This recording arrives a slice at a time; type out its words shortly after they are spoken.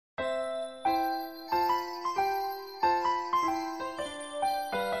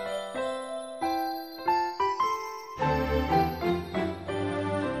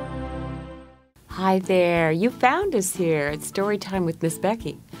Hi there, you found us here at Storytime with Miss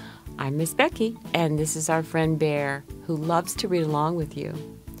Becky. I'm Miss Becky, and this is our friend Bear, who loves to read along with you.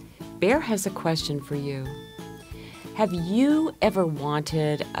 Bear has a question for you. Have you ever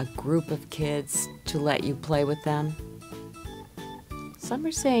wanted a group of kids to let you play with them? Some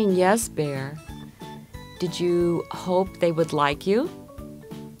are saying yes, Bear. Did you hope they would like you?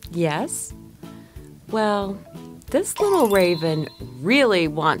 Yes? Well, this little raven really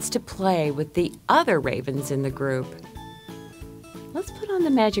wants to play with the other ravens in the group. Let's put on the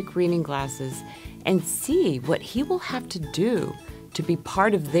magic reading glasses and see what he will have to do to be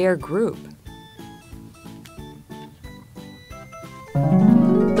part of their group.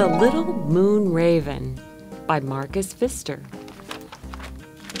 The Little Moon Raven by Marcus Pfister.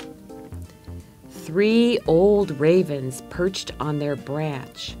 3 old ravens perched on their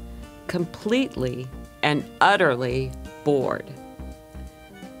branch, completely and utterly bored.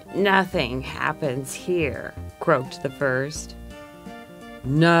 "Nothing happens here," croaked the first.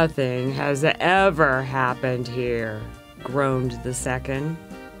 "Nothing has ever happened here," groaned the second.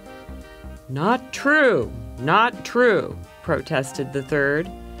 Not true, protested the third.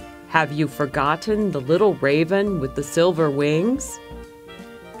 "Have you forgotten the little raven with the silver wings?"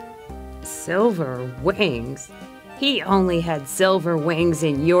 Silver wings? He only had silver wings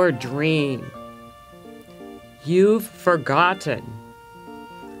in your dream. You've forgotten.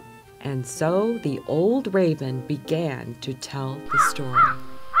 And so the old raven began to tell the story.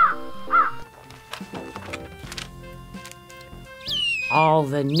 All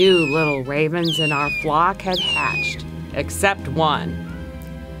the new little ravens in our flock had hatched, except one.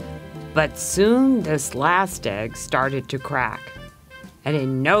 But soon this last egg started to crack, and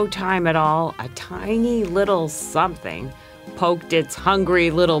in no time at all, a tiny little something poked its hungry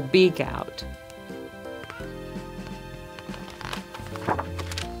little beak out.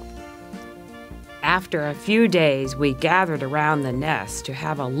 After a few days, we gathered around the nest to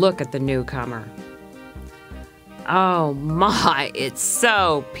have a look at the newcomer. "Oh my, it's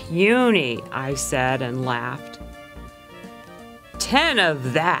so puny," I said and laughed. 10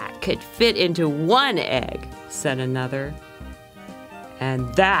 of that could fit into 1 egg, said another.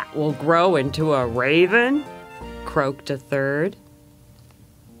 "And that will grow into a raven?" croaked a third.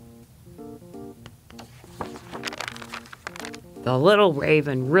 The little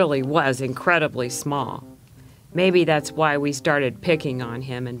raven really was incredibly small. Maybe that's why we started picking on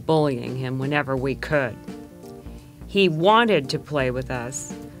him and bullying him whenever we could. He wanted to play with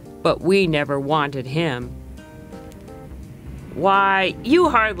us, but we never wanted him. "Why, you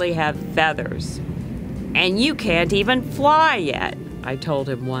hardly have feathers, and you can't even fly yet," I told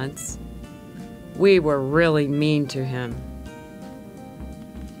him once. We were really mean to him.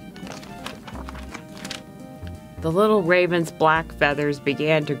 The little raven's black feathers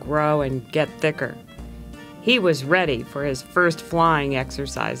began to grow and get thicker. He was ready for his first flying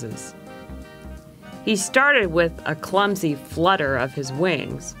exercises. He started with a clumsy flutter of his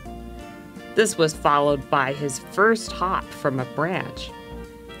wings. This was followed by his first hop from a branch,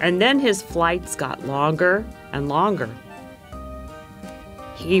 and then his flights got longer and longer.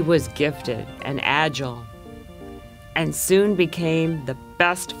 He was gifted and agile, and soon became the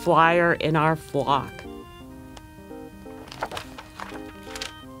best flyer in our flock.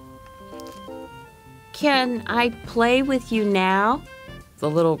 "Can I play with you now?" the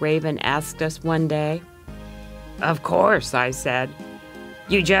little raven asked us one day. "Of course," I said.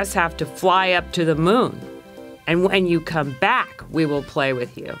 "You just have to fly up to the moon, and when you come back, we will play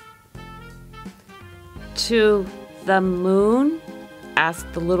with you." "To the moon?"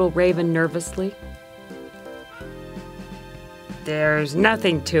 asked the little raven nervously. "There's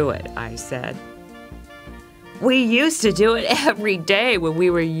nothing to it," I said. "We used to do it every day when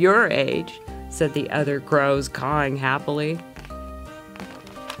we were your age," said the other crows, cawing happily.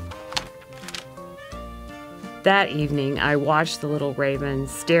 That evening, I watched the little raven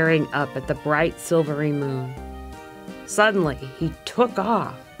staring up at the bright silvery moon. Suddenly, he took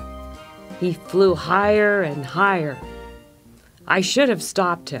off. He flew higher and higher. I should have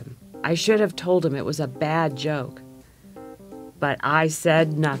stopped him. I should have told him it was a bad joke. But I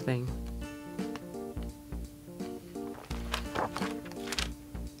said nothing.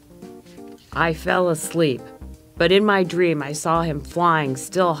 I fell asleep, but in my dream I saw him flying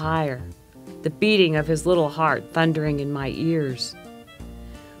still higher, the beating of his little heart thundering in my ears.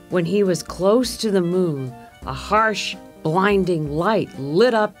 When he was close to the moon, a harsh, blinding light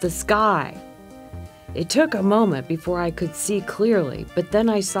lit up the sky. It took a moment before I could see clearly, but then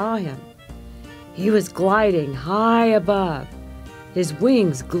I saw him. He was gliding high above, his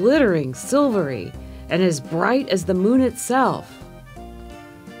wings glittering silvery and as bright as the moon itself.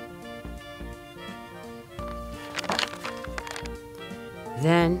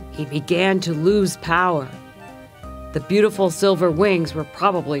 Then he began to lose power. The beautiful silver wings were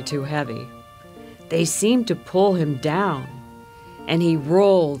probably too heavy. They seemed to pull him down, and he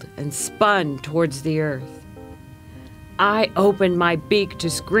rolled and spun towards the earth. I opened my beak to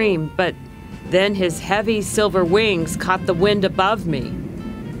scream, but then his heavy silver wings caught the wind above me.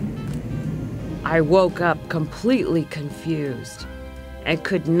 I woke up completely confused and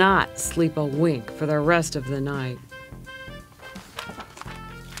could not sleep a wink for the rest of the night.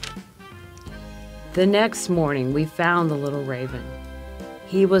 The next morning, we found the little raven.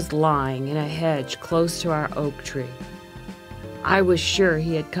 He was lying in a hedge close to our oak tree. I was sure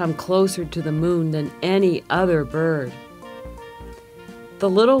he had come closer to the moon than any other bird. The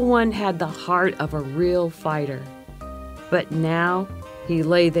little one had the heart of a real fighter, but now he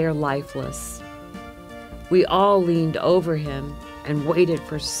lay there lifeless. We all leaned over him and waited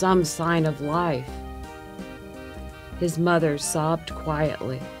for some sign of life. His mother sobbed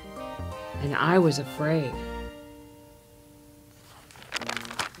quietly, and I was afraid.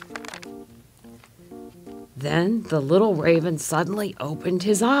 Then the little raven suddenly opened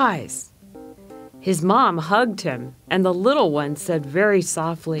his eyes. His mom hugged him, and the little one said very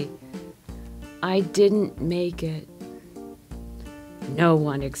softly, "I didn't make it." No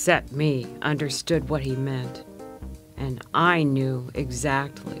one except me understood what he meant, and I knew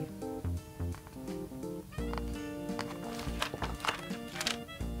exactly.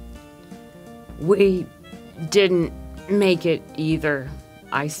 "We didn't make it either,"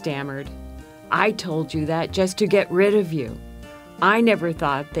 I stammered. "I told you that just to get rid of you. I never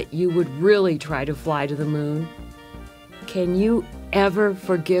thought that you would really try to fly to the moon. Can you ever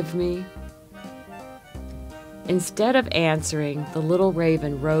forgive me?" Instead of answering, the little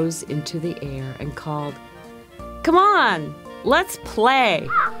raven rose into the air and called, "Come on, let's play."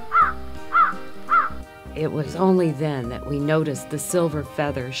 It was only then that we noticed the silver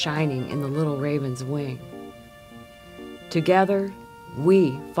feather shining in the little raven's wing. Together,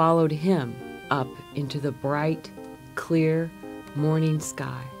 we followed him up into the bright, clear morning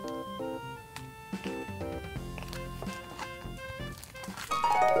sky.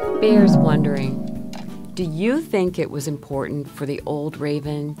 Bear's wondering, do you think it was important for the old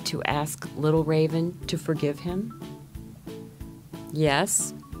raven to ask little raven to forgive him?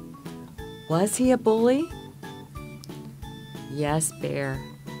 Yes. Was he a bully? Yes, Bear.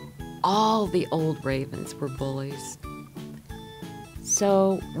 All the old ravens were bullies.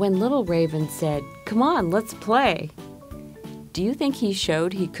 So when little raven said, "Come on, let's play," do you think he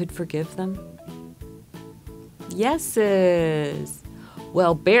showed he could forgive them? Yeses.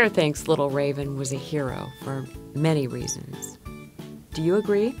 Well, Bear thinks little raven was a hero for many reasons. Do you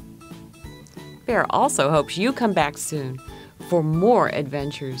agree? Bear also hopes you come back soon for more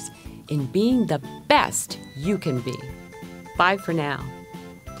adventures in being the best you can be. Bye for now.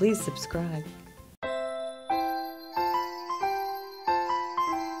 Please subscribe.